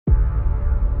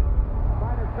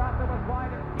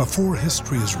Before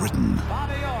history is written,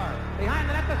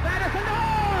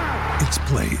 it's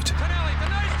played.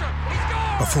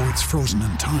 Before it's frozen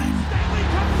in time,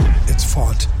 it's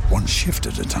fought one shift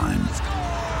at a time.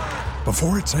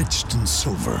 Before it's etched in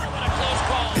silver,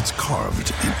 it's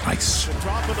carved in ice.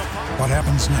 What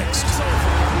happens next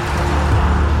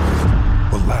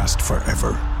will last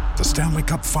forever. The Stanley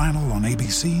Cup Final on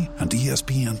ABC and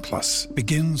ESPN Plus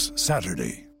begins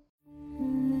Saturday.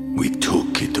 We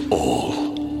took it all.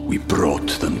 We brought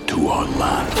them to our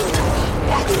land.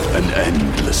 An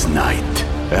endless night,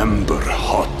 ember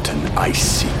hot and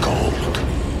icy cold.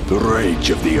 The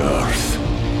rage of the earth.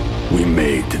 We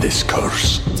made this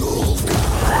curse.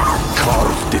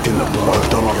 Carved it in the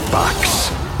blood on our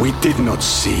backs. We did not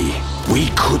see. We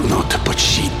could not, but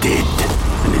she did.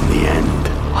 And in the end...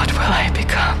 What will I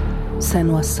become?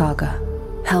 Senua's Saga.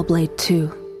 Hellblade 2.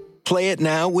 Play it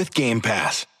now with Game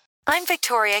Pass. I'm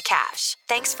Victoria Cash.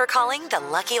 Thanks for calling the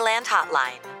Lucky Land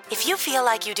Hotline. If you feel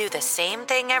like you do the same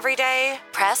thing every day,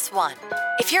 press 1.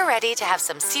 If you're ready to have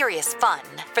some serious fun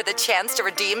for the chance to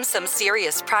redeem some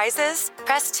serious prizes,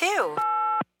 press 2.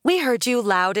 We heard you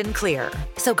loud and clear.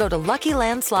 So go to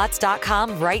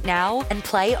LuckyLandSlots.com right now and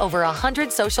play over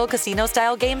 100 social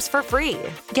casino-style games for free.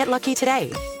 Get lucky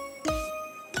today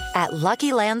at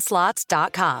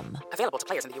LuckyLandSlots.com. Available to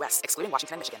players in the U.S., excluding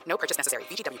Washington and Michigan. No purchase necessary.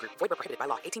 VGW Group. Void where prohibited by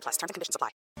law. 18+. Terms and conditions apply.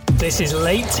 This is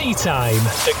Late Tea Time,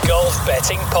 the golf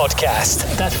betting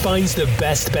podcast that finds the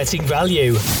best betting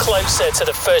value closer to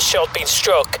the first shot being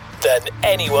struck than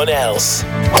anyone else.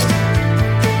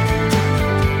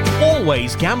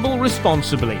 Always gamble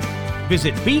responsibly.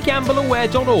 Visit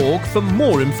begambleaware.org for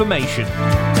more information.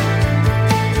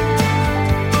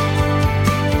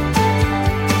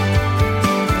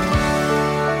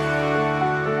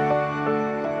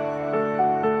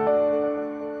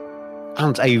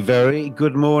 And a very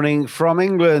good morning from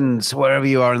England, wherever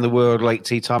you are in the world. Late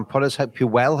Tea Time Podders, hope you're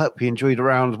well. Hope you enjoyed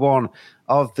round one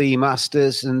of the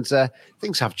Masters. And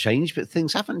things have changed, but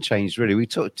things haven't changed, really. We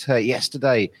talked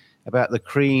yesterday about the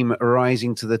cream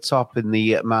rising to the top in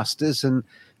the Masters. And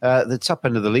the top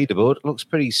end of the leaderboard looks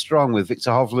pretty strong with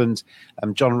Victor Hovland,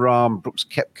 John Rahm, Brooks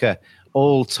Koepka,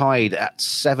 all tied at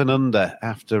 7 under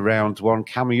after round one.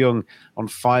 Cam Young on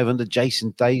 5 under.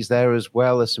 Jason Day's there as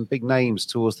well. There's some big names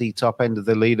towards the top end of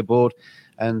the leaderboard.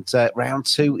 And round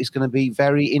two is going to be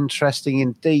very interesting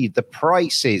indeed. The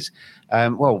prices,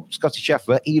 Scotty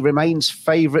Scheffler, he remains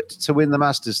favourite to win the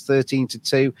Masters,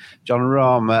 13-2. John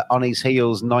Rahm on his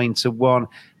heels, 9-1.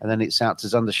 And then it's out to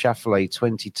Xander Schauffele,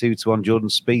 22-1. Jordan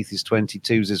Spieth is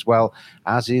 22s as well,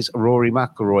 as is Rory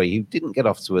McIlroy, who didn't get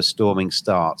off to a storming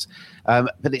start.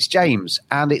 But it's James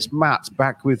and it's Matt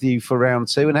back with you for round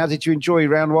two. And how did you enjoy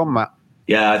round one, Matt?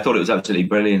 Yeah, I thought it was absolutely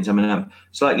brilliant. I mean, I'm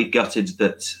slightly gutted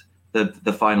that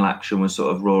the final action was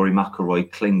sort of Rory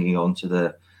McIlroy clinging onto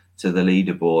the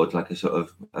leaderboard like a sort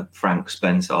of a Frank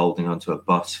Spencer holding onto a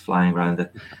bus flying around a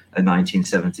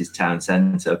 1970s town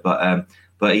centre.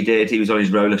 But he did. He was on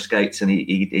his roller skates and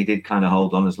he did kind of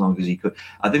hold on as long as he could.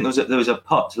 I think there was a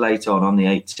putt late on the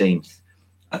 18th.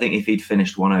 I think if he'd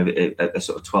finished one over a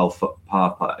sort of 12-foot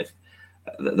par putt,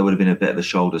 there would have been a bit of a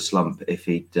shoulder slump if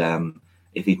he'd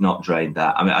not drained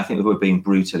that. I mean, I think if we're being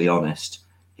brutally honest,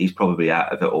 he's probably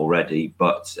out of it already.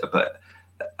 But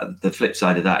the flip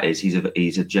side of that is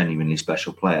he's a genuinely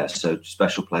special player. So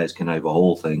special players can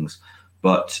overhaul things.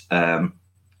 But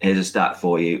here's a stat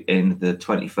for you. In the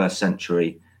 21st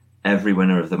century, every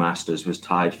winner of the Masters was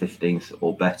tied 15th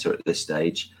or better at this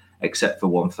stage, except for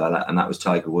one fella, and that was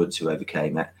Tiger Woods, who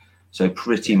overcame it. So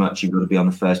pretty much you've got to be on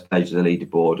the first page of the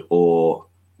leaderboard or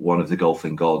one of the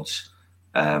golfing gods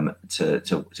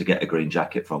to get a green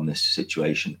jacket from this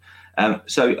situation.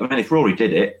 So I mean, if Rory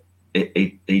did it,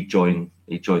 he'd join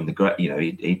the great. You know,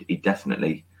 he'd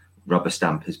definitely rubber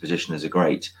stamp his position as a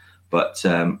great. But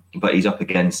he's up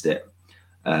against it,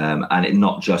 and it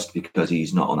not just because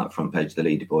he's not on that front page of the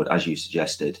leaderboard, as you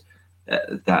suggested.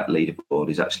 That leaderboard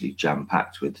is actually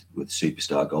jam-packed with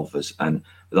superstar golfers. And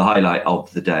the highlight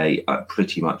of the day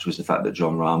pretty much was the fact that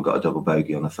John Rahm got a double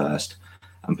bogey on the first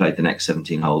and played the next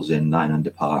 17 holes in 9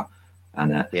 under par.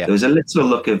 And there was a little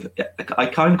look of... I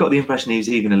kind of got the impression he was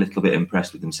even a little bit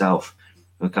impressed with himself.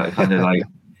 Kind of like...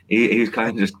 He was kind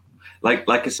of just like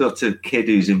a sort of kid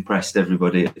who's impressed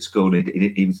everybody at school.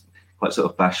 He was quite sort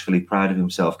of bashfully proud of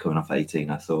himself coming off 18,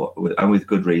 I thought. And with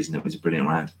good reason. It was a brilliant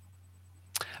round.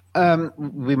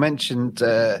 We mentioned,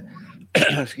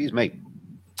 excuse me,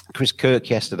 Chris Kirk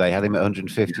yesterday, had him at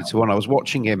 150-1. I was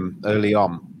watching him early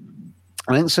on.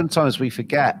 I think sometimes we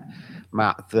forget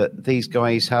Matt, that these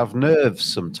guys have nerves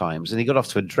sometimes, and he got off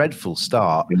to a dreadful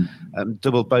start,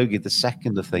 double bogeyed the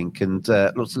second, I think, and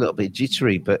looked a little bit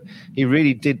jittery, but he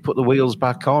really did put the wheels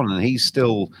back on, and he's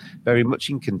still very much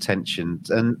in contention.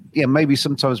 And yeah, maybe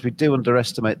sometimes we do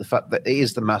underestimate the fact that it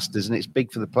is the Masters, and it's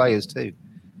big for the players too.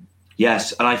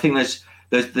 Yes, and I think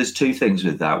there's two things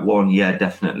with that. One, yeah,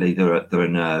 definitely there are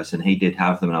nerves, and he did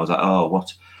have them, and I was like, oh,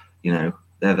 what,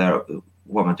 they're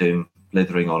what am I doing?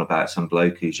 Blithering on about some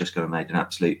bloke who's just going to make an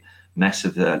absolute mess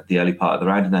of the early part of the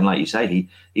round. And then, like you say,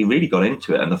 he really got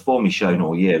into it, and the form he's shown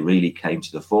all year really came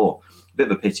to the fore. A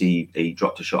bit of a pity he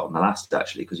dropped a shot on the last,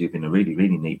 actually, because he'd been in a really,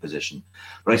 really neat position.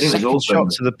 But I think there's also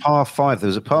shot to the par 5. There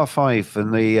was a par 5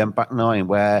 in the back 9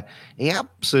 where he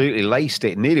absolutely laced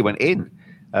it, nearly went in,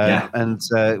 and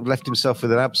left himself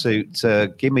with an absolute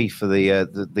gimme for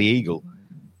the eagle.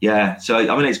 Yeah, so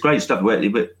I mean, it's great stuff.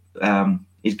 But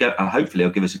hopefully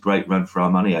he'll give us a great run for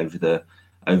our money over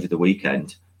the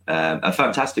weekend. A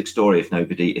fantastic story if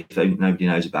nobody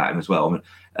knows about him as well.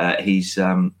 I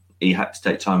mean, he had to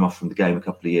take time off from the game a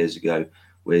couple of years ago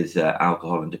with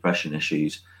alcohol and depression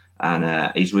issues,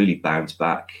 and he's really bounced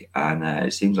back. And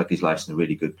it seems like his life's in a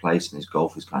really good place, and his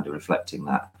golf is kind of reflecting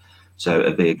that. So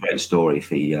it'd be a great story if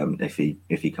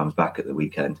he comes back at the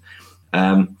weekend.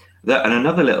 And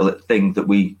another little thing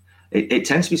that it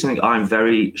tends to be something I'm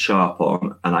very sharp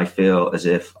on, and I feel as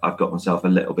if I've got myself a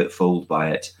little bit fooled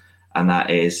by it. And that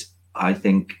is, I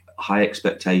think high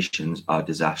expectations are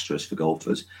disastrous for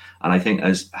golfers. And I think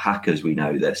as hackers, we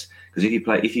know this, because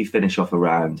if you finish off a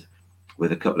round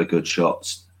with a couple of good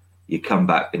shots, you come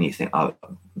back and you think,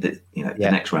 the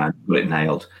next round, you got it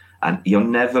nailed. And you're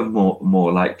never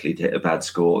more likely to hit a bad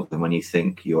score than when you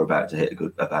think you're about to hit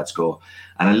a bad score.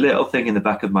 And a little thing in the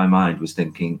back of my mind was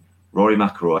thinking, Rory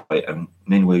McIlroy and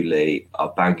Min-Woo Lee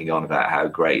are banging on about how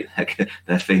great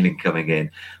they're feeling coming in.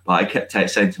 But I kept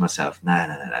saying to myself,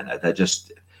 no. They're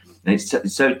just...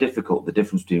 It's so difficult, the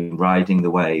difference between riding the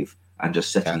wave and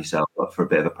just setting yourself up for a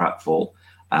bit of a pratfall.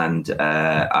 And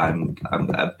I'm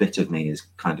a bit of me is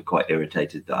kind of quite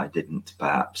irritated that I didn't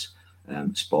perhaps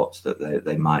spot that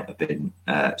they might have been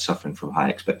suffering from high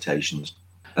expectations.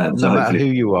 No matter who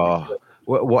you are,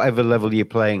 whatever level you're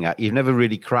playing at, you've never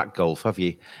really cracked golf, have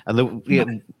you?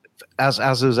 And as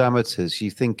amateurs, you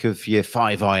think of your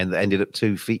 5-iron that ended up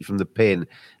 2 feet from the pin,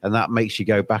 and that makes you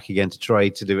go back again to try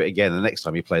to do it again. The next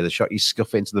time you play the shot, you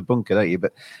scuff it into the bunker, don't you?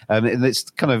 But and it's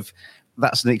kind of,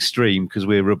 that's an extreme because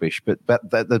we're rubbish. But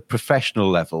the professional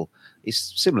level,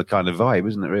 it's similar kind of vibe,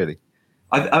 isn't it? Really.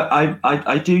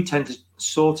 I do tend to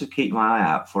sort of keep my eye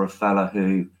out for a fella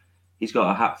who he's got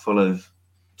a hatful of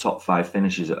top 5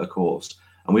 finishes at a course,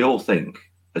 and we all think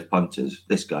as punters,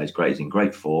 this guy's great, he's in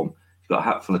great form, he's got a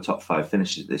hatful of top 5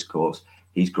 finishes at this course,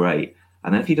 he's great.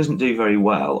 And then if he doesn't do very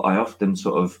well, I often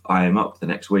sort of eye him up the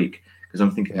next week, because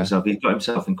I'm thinking to myself, he's got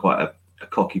himself in quite a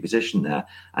cocky position there,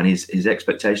 and his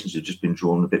expectations have just been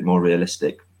drawn a bit more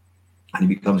realistic, and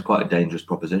he becomes quite a dangerous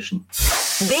proposition.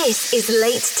 This is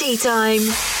Late Tea Time,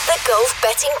 the golf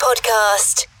betting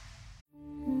podcast.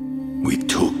 We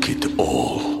took it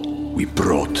all. We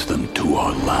brought them to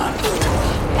our land.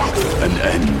 An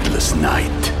endless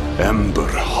night, ember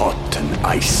hot and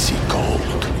icy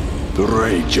cold. The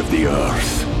rage of the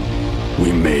earth.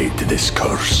 We made this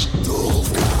curse.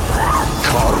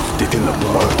 Carved it in the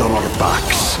blood on our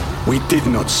backs. We did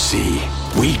not see.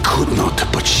 We could not,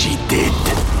 but she did.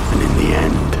 And in the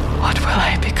end... What will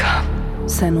I become?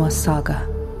 Senua's Saga.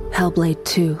 Hellblade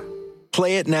 2.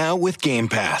 Play it now with Game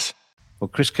Pass. Well,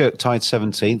 Chris Kirk tied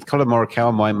 17th. Colin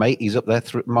Morikawa, my mate, he's up there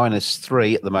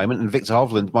 -3 at the moment. And Victor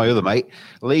Hovland, my other mate,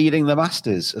 leading the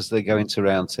Masters as they go into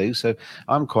round 2. So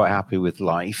I'm quite happy with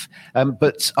life.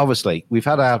 But obviously, we've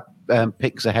had our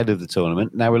picks ahead of the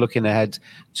tournament. Now we're looking ahead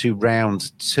to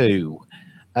round 2.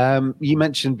 You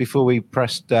mentioned before we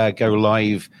pressed go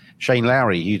live, Shane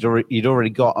Lowry, you'd already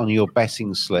got on your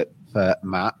betting slip,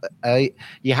 Matt.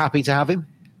 You happy to have him?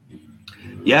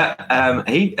 Yeah,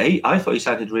 I thought he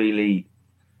sounded really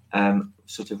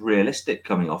sort of realistic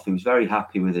coming off. He was very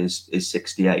happy with his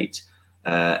 68.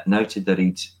 Noted that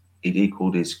he'd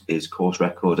equalled his course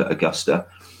record at Augusta,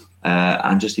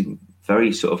 and just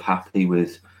very sort of happy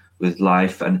with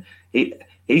life. And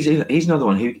he's another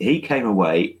one who he came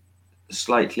away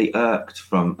slightly irked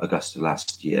from Augusta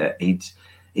last year.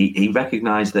 He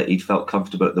recognised that he'd felt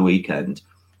comfortable at the weekend,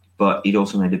 but he'd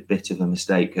also made a bit of a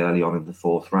mistake early on in the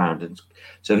 4th round. And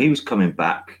so he was coming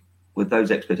back with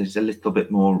those expectations a little bit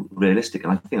more realistic.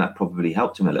 And I think that probably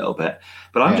helped him a little bit.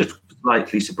 But I'm just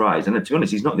slightly surprised. And to be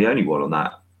honest, he's not the only one on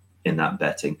that in that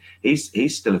betting. He's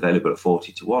still available at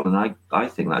 40-1. And I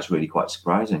think that's really quite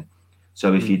surprising.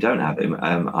 So if you don't have him,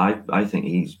 I think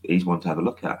he's one to have a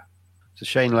look at. So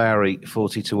Shane Lowry,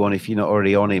 40-1 if you're not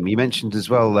already on him. You mentioned as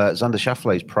well Xander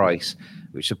Schauffele's price,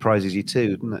 which surprises you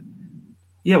too, doesn't it?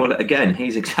 Yeah, well, again,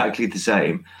 he's exactly the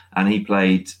same. And he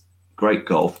played great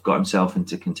golf, got himself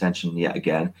into contention yet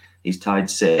again. He's tied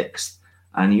 6th.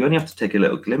 And you only have to take a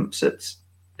little glimpse at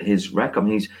his record. I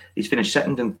mean, he's finished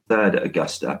 2nd and 3rd at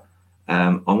Augusta.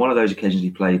 On one of those occasions, he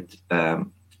played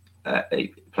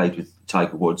with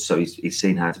Tiger Woods, so he's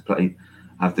seen how to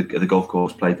have the golf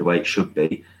course played the way it should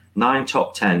be. 9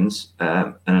 top 10s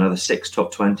and another 6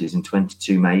 top 20s in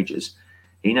 22 majors.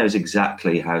 He knows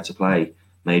exactly how to play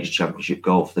major championship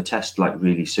golf. The test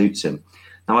really suits him.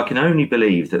 Now, I can only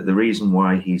believe that the reason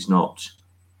why he's not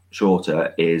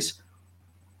shorter is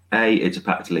A, it's a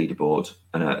packed leaderboard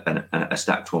and a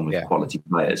stacked one with quality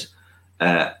players,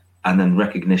 and then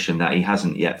recognition that he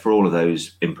hasn't yet, for all of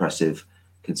those impressive,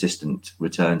 consistent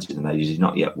returns in the majors, he's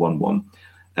not yet won one.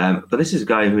 But this is a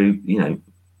guy who,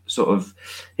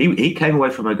 he came away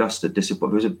from Augusta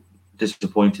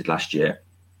disappointed last year.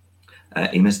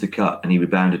 He missed the cut and he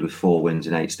rebounded with 4 wins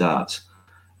in 8 starts.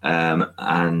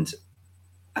 And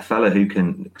a fella who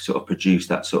can sort of produce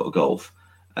that sort of golf,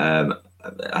 I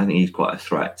think he's quite a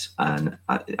threat. And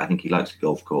I think he likes the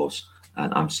golf course.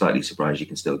 And I'm slightly surprised you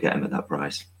can still get him at that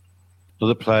price.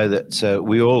 Another player that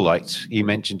we all liked, you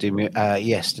mentioned him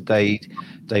yesterday,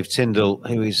 Dave Tyndall,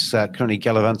 who is currently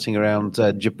gallivanting around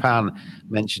Japan,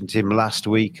 mentioned him last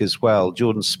week as well.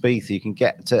 Jordan Spieth, you can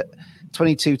get to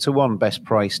 22-1 best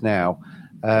price now.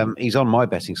 He's on my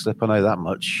betting slip, I know that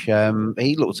much.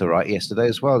 He looked all right yesterday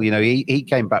as well. He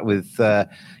came back with,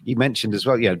 you mentioned as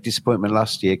well, disappointment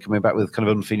last year, coming back with kind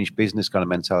of unfinished business kind of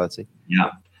mentality.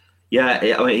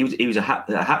 Yeah, I mean, he was a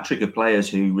hat trick of players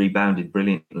who rebounded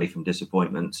brilliantly from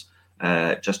disappointments.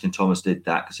 Justin Thomas did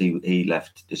that because he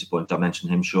left disappointed. I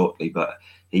mentioned him shortly, but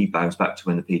he bounced back to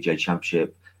win the PGA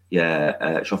Championship.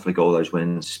 Schauffele got all those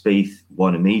wins. Spieth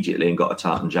won immediately and got a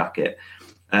tartan jacket.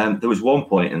 There was one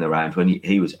point in the round when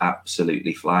he was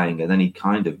absolutely flying, and then he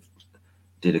kind of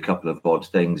did a couple of odd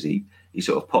things. He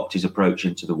sort of popped his approach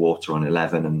into the water on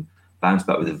 11 and bounced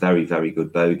back with a very, very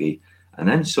good bogey. And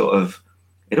then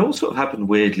it all sort of happened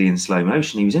weirdly in slow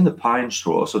motion. He was in the pine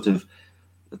straw,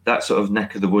 that sort of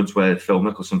neck of the woods where Phil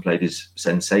Mickelson played his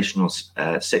sensational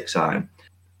 6-iron,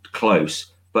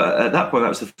 close. But at that point, that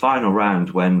was the final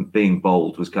round when being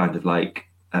bowled was kind of like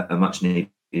a much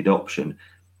needed option.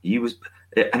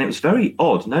 And it was very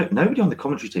odd. Nobody on the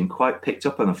commentary team quite picked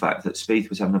up on the fact that Spieth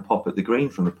was having a pop at the green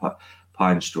from the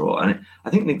pine straw. And I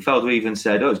think Nick Felder even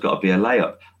said, it's got to be a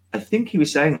layup. I think he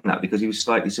was saying that because he was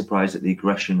slightly surprised at the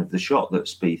aggression of the shot that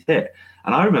Spieth hit.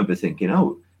 And I remember thinking,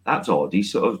 that's odd.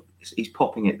 He's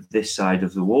popping it this side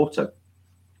of the water,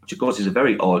 which of course is a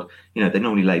very odd, they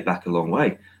normally lay back a long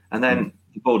way. And then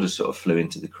the ball just sort of flew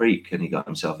into the creek and he got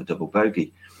himself a double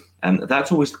bogey. And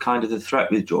that's always kind of the threat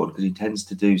with Jordan because he tends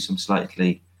to do some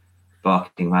slightly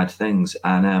barking mad things.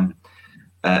 And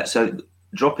so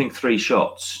dropping 3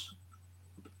 shots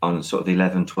on sort of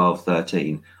 11, 12,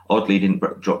 13, oddly didn't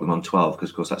drop them on 12 because,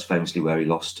 of course, that's famously where he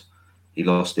lost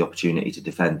the opportunity to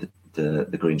defend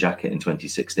the green jacket in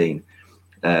 2016.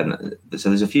 So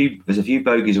there's a few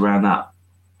bogeys around that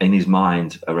in his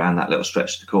mind around that little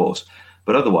stretch of the course.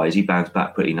 But otherwise, he bounced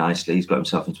back pretty nicely. He's got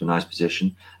himself into a nice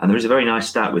position. And there is a very nice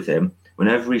stat with him.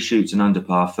 Whenever he shoots an under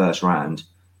par first round,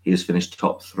 he has finished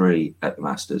top 3 at the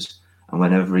Masters. And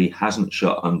whenever he hasn't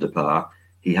shot under par,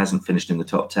 he hasn't finished in the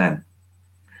top 10.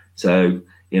 So,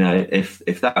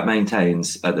 if that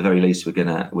maintains, at the very least, we're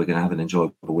gonna have an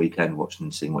enjoyable weekend watching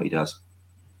and seeing what he does.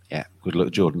 Yeah, good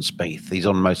luck, Jordan Spieth. He's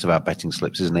on most of our betting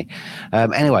slips, isn't he?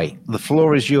 Anyway, the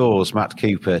floor is yours, Matt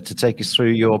Cooper, to take us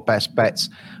through your best bets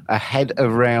ahead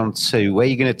of round 2. Where are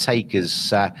you going to take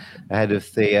us ahead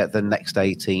of the next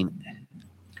 18?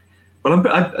 Well,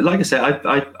 like I said,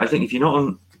 I think if you're not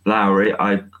on Lowry,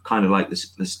 I kind of like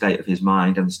the state of his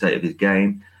mind and the state of his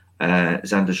game.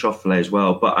 Xander Schauffele as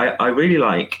well. But I really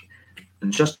like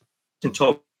Justin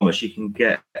Thomas. You can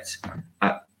get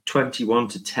at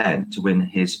 21-10 to win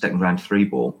his second round 3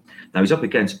 ball. Now he's up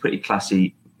against a pretty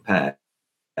classy pair,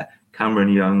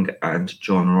 Cameron Young and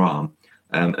John Rahm,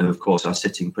 who of course are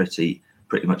sitting pretty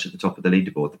much at the top of the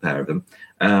leaderboard, the pair of them.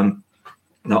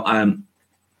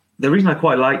 The reason I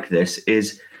quite like this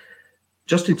is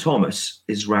Justin Thomas,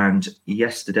 his round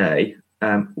yesterday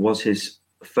was his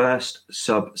first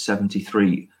sub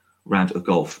 73 round of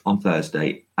golf on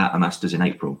Thursday at a Masters in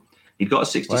April. He'd got a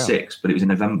 66, but it was in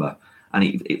November.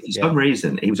 And for some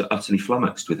reason, he was utterly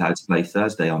flummoxed with how to play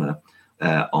Thursday in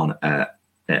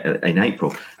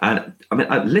April. And I mean,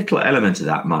 a little element of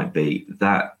that might be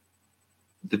that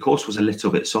the course was a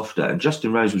little bit softer. And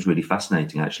Justin Rose was really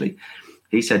fascinating, actually.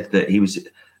 He said that he was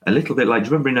a little bit like, do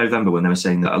you remember in November when they were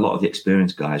saying that a lot of the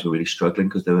experienced guys were really struggling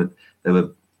because they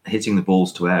were hitting the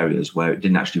balls to areas where it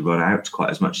didn't actually run out quite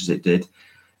as much as it did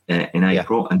in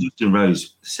April. And Justin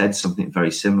Rose said something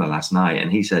very similar last night.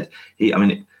 And he said,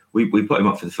 we put him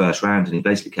up for the first round and he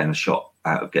basically came a shot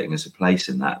out of getting us a place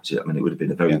in that. So, I mean, it would have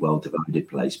been a very well divided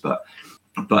place. But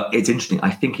it's interesting.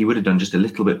 I think he would have done just a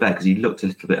little bit better because he looked a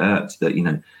little bit irked that,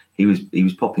 he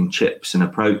was popping chips and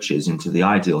approaches into the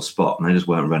ideal spot and they just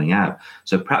weren't running out.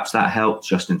 So perhaps that helped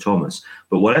Justin Thomas.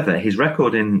 But whatever, his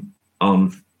record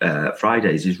on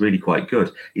Fridays is really quite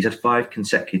good. He's had 5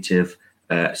 consecutive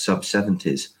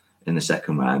sub-70s in the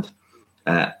second round.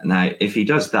 Now, if he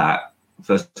does that,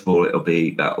 first of all,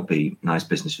 that'll be nice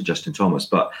business for Justin Thomas.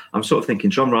 But I'm sort of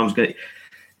thinking Jon Rahm's going to,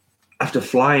 after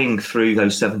flying through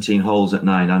those 17 holes at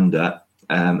 9 under,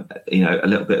 a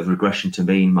little bit of regression to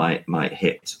mean might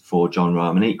hit for Jon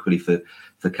Rahm, and equally for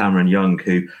Cameron Young,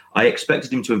 who I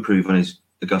expected him to improve on his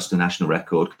Augusta National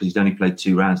record because he's only played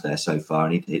 2 rounds there so far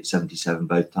and he hit 77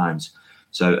 both times.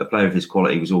 So a player of his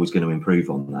quality was always going to improve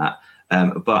on that.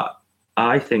 But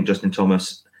I think Justin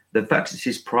Thomas, the fact it's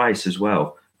his price as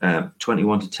well,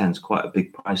 21 to 10 is quite a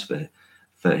big price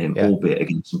for him, albeit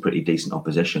against some pretty decent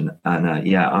opposition. And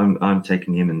I'm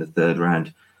taking him in the 3rd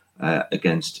round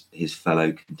against his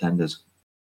fellow contenders.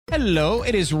 Hello,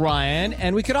 it is Ryan,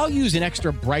 and we could all use an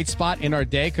extra bright spot in our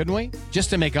day, couldn't we? Just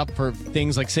to make up for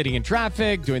things like sitting in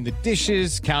traffic, doing the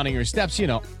dishes, counting your steps,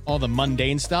 all the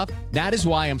mundane stuff. That is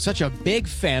why I'm such a big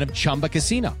fan of Chumba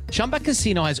Casino. Chumba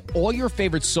Casino has all your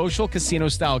favorite social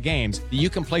casino-style games that you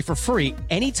can play for free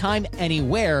anytime,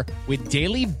 anywhere with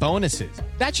daily bonuses.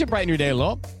 That should brighten your day a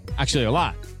little. Actually, a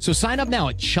lot. So sign up now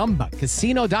at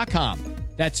ChumbaCasino.com.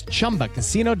 That's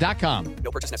ChumbaCasino.com.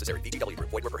 No purchase necessary. VGW Group.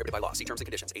 Void where prohibited by law. See terms and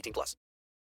conditions. 18+.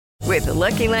 With the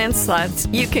Lucky Land Slots,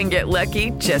 you can get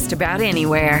lucky just about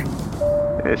anywhere.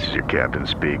 This is your captain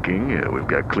speaking. We've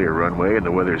got clear runway and the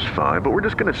weather's fine, but we're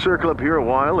just going to circle up here a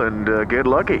while and get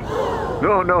lucky.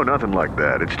 No, nothing like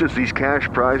that. It's just these cash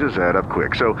prizes add up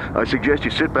quick. So I suggest you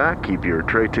sit back, keep your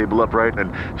tray table upright,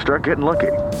 and start getting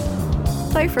lucky.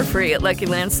 Play for free at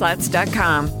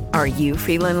LuckyLandSlots.com. Are you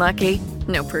feeling lucky?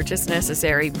 No purchase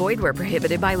necessary. Void where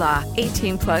prohibited by law.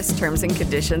 18+ terms and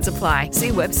conditions apply. See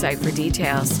website for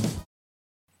details.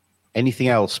 Anything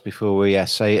else before we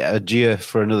say adieu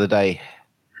for another day?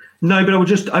 No, but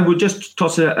I would just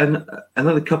toss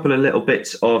another couple of little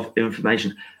bits of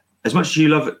information. As much as you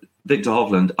love Victor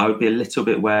Hovland, I would be a little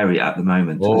bit wary at the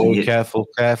moment. Oh, careful,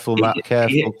 Matt,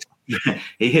 careful.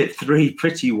 He hit 3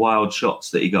 pretty wild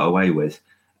shots that he got away with.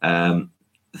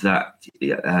 If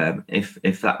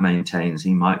that maintains,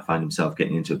 he might find himself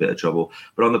getting into a bit of trouble.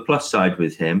 But on the plus side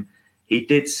with him, he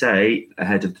did say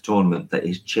ahead of the tournament that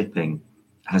his chipping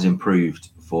has improved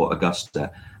for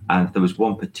Augusta. And there was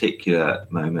one particular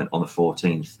moment on the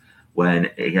 14th when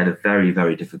he had a very,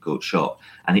 very difficult shot.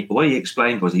 And what he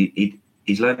explained was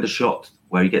he's learned a shot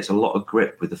where he gets a lot of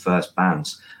grip with the first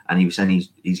bounce. And he was saying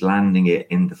he's landing it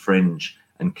in the fringe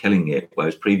and killing it,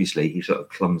 whereas previously he sort of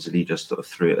clumsily just sort of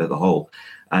threw it at the hole.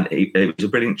 And it was a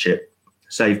brilliant chip,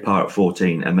 save par at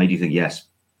 14, and made you think, yes,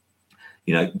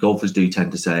 golfers do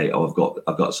tend to say, oh,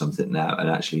 I've got something now, and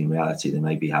actually in reality they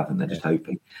maybe haven't, they're just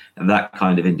hoping. And that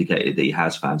kind of indicated that he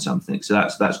has found something. So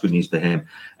that's good news for him.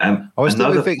 I was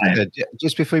thinking with Victor,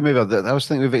 just before we move on, I was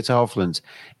thinking with Victor Hovland,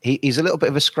 he's a little bit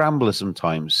of a scrambler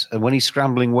sometimes, and when he's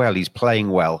scrambling well, he's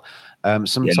playing well.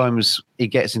 Sometimes he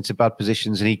gets into bad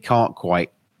positions and he can't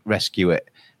quite rescue it.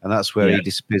 And that's where he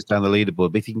disappears down the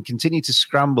leaderboard. But if he can continue to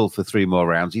scramble for 3 more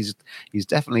rounds, he's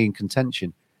definitely in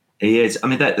contention. He is. I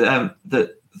mean,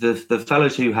 the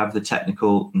fellows who have the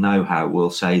technical know-how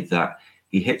will say that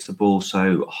he hits the ball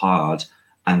so hard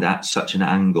and at such an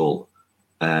angle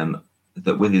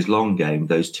that with his long game,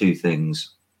 those 2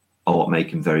 things are what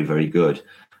make him very, very good.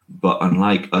 But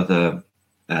unlike other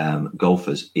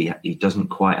golfers, he doesn't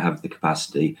quite have the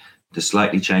capacity to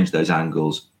slightly change those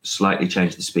angles, slightly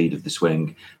change the speed of the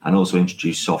swing, and also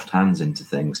introduce soft hands into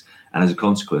things. And as a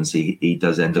consequence, he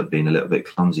does end up being a little bit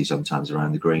clumsy sometimes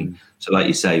around the green. So like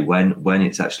you say, when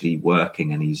it's actually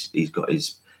working and he's got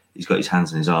his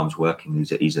hands and his arms working,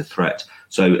 he's a threat.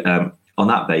 So on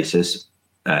that basis,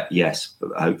 yes,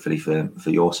 hopefully for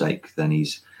your sake, then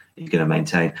he's going to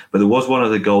maintain. But there was one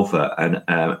other golfer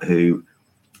who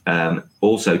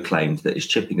also claimed that his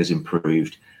chipping has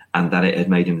improved and that it had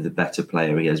made him the better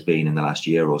player he has been in the last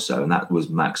year or so, and that was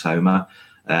Max Homa.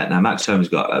 Now, Max Homa's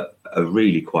got a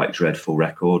really quite dreadful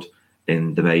record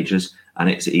in the majors, and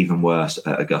it's even worse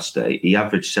at Augusta. He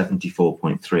averaged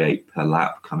 74.38 per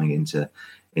lap coming into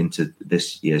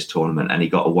this year's tournament, and he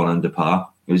got a 1 under par.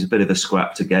 It was a bit of a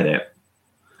scrap to get it.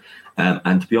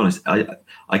 And to be honest,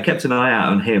 I kept an eye out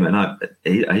on him, and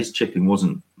his chipping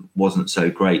wasn't so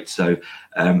great. So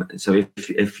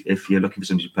if you're looking for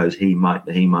somebody to propose, he might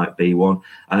be one.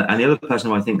 And the other person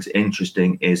who I think is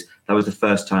interesting is that was the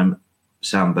first time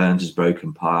Sam Burns has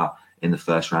broken par in the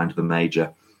first round of a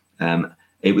major.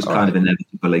 It was kind of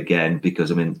inevitable again,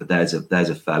 because I mean there's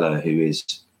a fella who is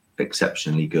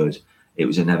exceptionally good. It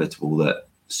was inevitable that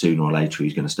sooner or later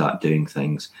he's going to start doing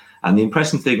things. And the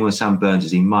impressive thing with Sam Burns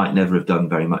is he might never have done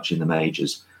very much in the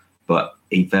majors, but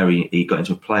he got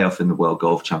into a playoff in the World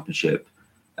Golf Championship,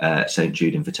 St.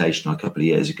 Jude Invitational, a couple of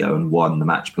years ago, and won the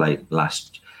match play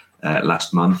last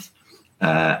month.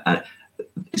 And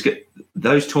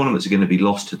those tournaments are going to be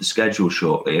lost to the schedule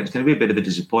shortly, and it's going to be a bit of a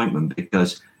disappointment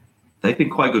because they've been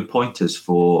quite good pointers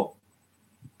for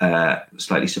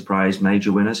slightly surprised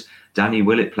major winners. Danny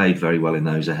Willett played very well in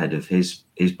those ahead of his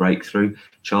breakthrough.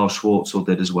 Charles Schwartzel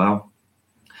did as well.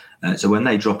 So when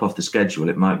they drop off the schedule,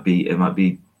 it might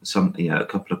be some, a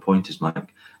couple of pointers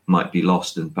might be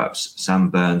lost, and perhaps Sam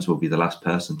Burns will be the last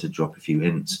person to drop a few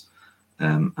hints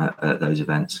at those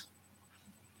events.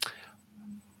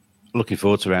 Looking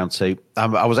forward to round two.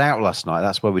 I was out last night.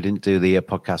 That's why we didn't do the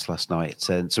podcast last night.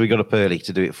 So we got up early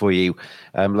to do it for you.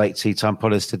 Late tea time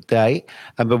podders today.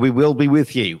 But we will be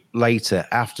with you later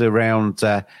after round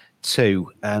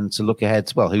two, and to look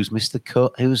ahead. Well, who's missed the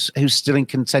cut? Who's still in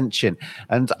contention?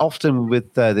 And often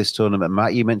with this tournament,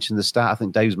 Matt, you mentioned the start. I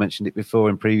think Dave's mentioned it before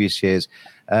in previous years.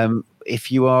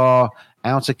 If you are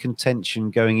out of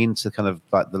contention going into kind of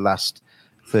like the last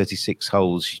 36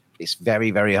 holes, it's very,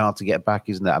 very hard to get back,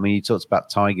 isn't it? I mean, you talked about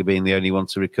Tiger being the only one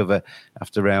to recover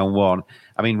after round one.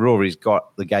 I mean, Rory's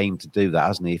got the game to do that,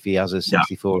 hasn't he? If he has a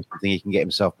 64 or something, he can get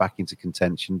himself back into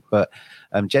contention. But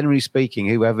generally speaking,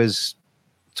 whoever's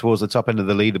towards the top end of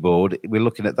the leaderboard, we're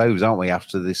looking at those, aren't we,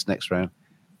 after this next round?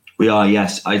 We are,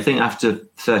 yes. I think after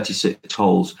 36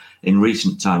 holes, in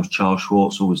recent times, Charles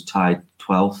Schwartzel was tied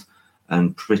 12th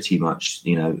and pretty much,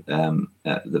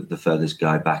 the furthest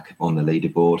guy back on the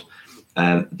leaderboard.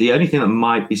 The only thing that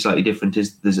might be slightly different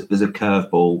is there's a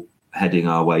curveball heading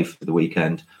our way for the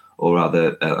weekend, or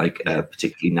rather a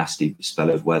particularly nasty spell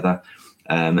of weather.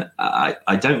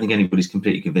 I don't think anybody's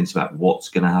completely convinced about what's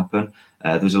going to happen.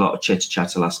 There was a lot of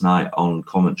chitter-chatter last night on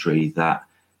commentary that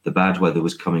the bad weather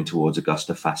was coming towards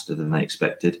Augusta faster than they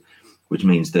expected, which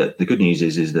means that the good news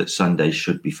is that Sunday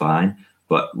should be fine,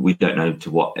 but we don't know to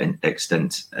what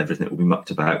extent everything will be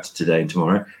mucked about today and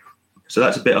tomorrow. So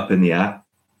that's a bit up in the air.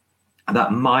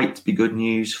 That might be good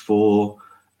news for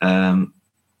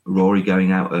Rory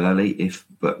going out early,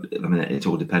 but I mean it's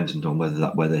all dependent on whether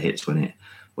that weather hits when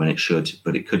it should.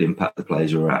 But it could impact the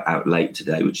players who are out late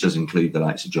today, which does include the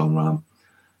likes of John Rahm.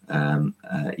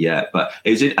 But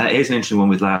here's an interesting one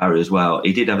with Lowry as well.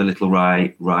 He did have a little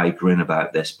wry grin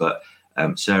about this, but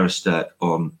Sarah Sturck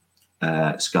on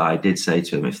Sky did say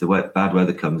to him, if the bad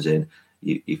weather comes in,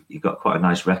 you've got quite a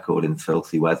nice record in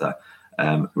filthy weather.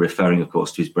 Referring, of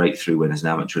course, to his breakthrough win as an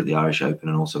amateur at the Irish Open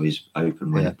and also his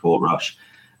Open win at Portrush.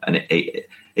 And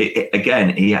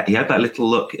again, he had that little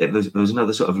look. There was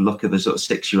another sort of look of a sort of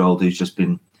 6-year-old who's just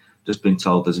been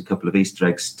told there's a couple of Easter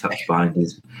eggs tucked behind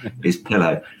his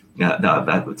pillow. Yeah,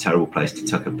 that's a terrible place to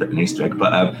tuck an Easter egg.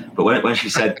 But when she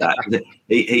said that,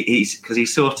 he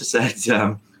sort of said.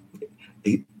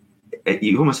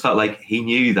 You almost felt like he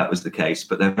knew that was the case,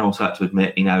 but then also had to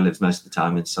admit he now lives most of the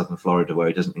time in southern Florida, where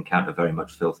he doesn't encounter very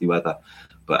much filthy weather.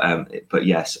 But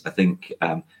yes, I think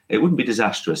it wouldn't be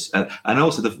disastrous. And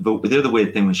also the other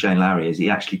weird thing with Shane Lowry is he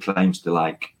actually claims to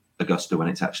like Augusta when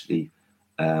it's actually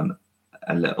a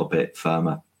little bit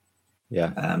firmer.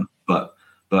 Yeah. But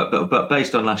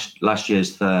based on last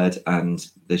year's third and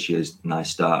this year's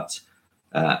nice start,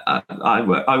 I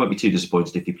won't be too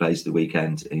disappointed if he plays the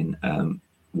weekend in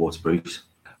waterproofs.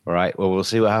 All right. Well, we'll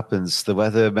see what happens. The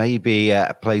weather maybe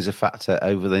plays a factor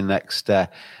over the next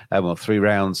 3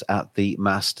 rounds at the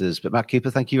Masters. But Matt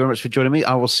Cooper, thank you very much for joining me.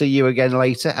 I will see you again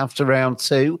later after round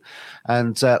 2.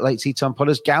 And late tea time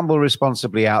podders, gamble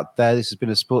responsibly out there. This has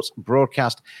been a sports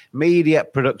broadcast media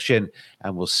production,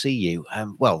 and we'll see you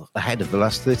ahead of the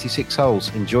last 36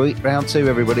 holes. Enjoy round 2,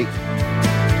 everybody.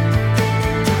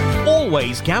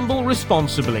 Always gamble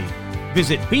responsibly.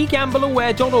 Visit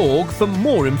begambleaware.org for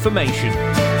more information.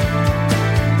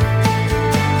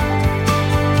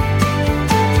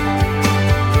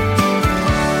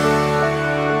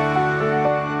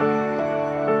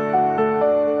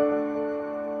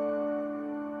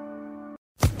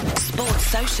 Sports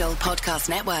Social Podcast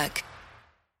Network.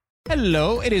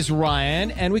 Hello, it is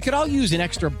Ryan, and we could all use an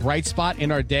extra bright spot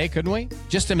in our day, couldn't we?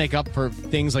 Just to make up for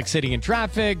things like sitting in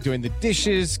traffic, doing the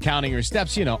dishes, counting your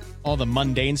steps, all the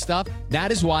mundane stuff.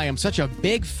 That is why I'm such a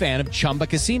big fan of Chumba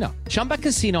Casino. Chumba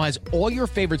Casino has all your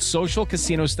favorite social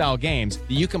casino-style games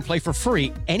that you can play for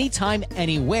free anytime,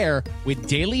 anywhere with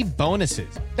daily bonuses.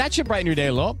 That should brighten your day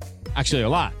a little. Actually, a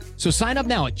lot. So sign up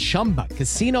now at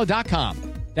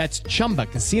ChumbaCasino.com. That's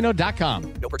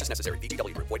ChumbaCasino.com. No purchase necessary.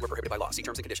 VGW Group. Void where prohibited by law. See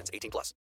terms and conditions. 18+.